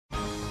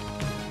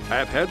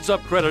At Heads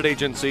Up Credit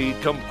Agency,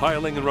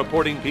 compiling and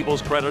reporting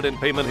people's credit and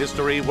payment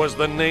history was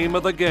the name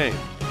of the game.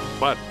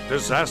 But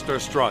disaster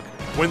struck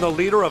when the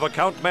leader of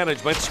account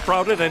management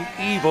sprouted an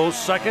evil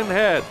second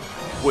head,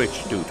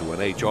 which, due to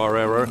an HR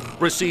error,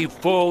 received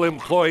full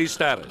employee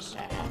status.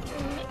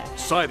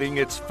 Citing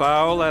its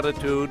foul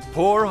attitude,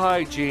 poor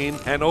hygiene,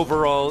 and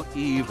overall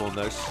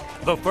evilness,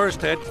 the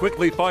first head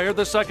quickly fired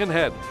the second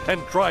head and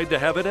tried to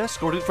have it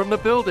escorted from the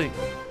building.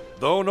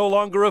 Though no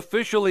longer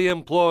officially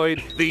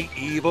employed, the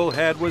evil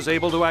head was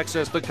able to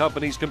access the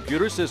company's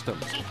computer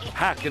systems,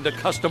 hack into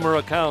customer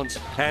accounts,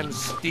 and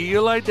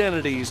steal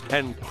identities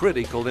and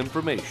critical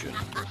information.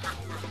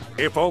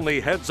 If only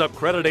Heads Up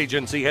Credit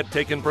Agency had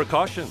taken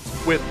precautions,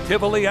 with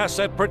Tivoli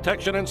Asset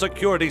Protection and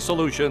Security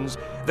Solutions,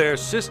 their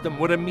system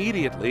would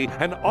immediately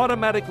and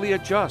automatically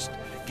adjust,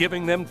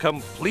 giving them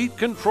complete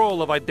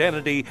control of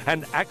identity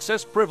and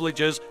access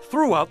privileges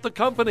throughout the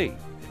company.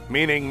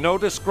 Meaning no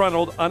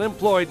disgruntled,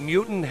 unemployed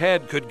mutant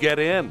head could get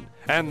in,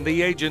 and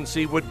the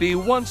agency would be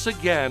once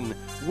again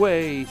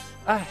way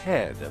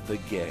ahead of the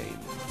game.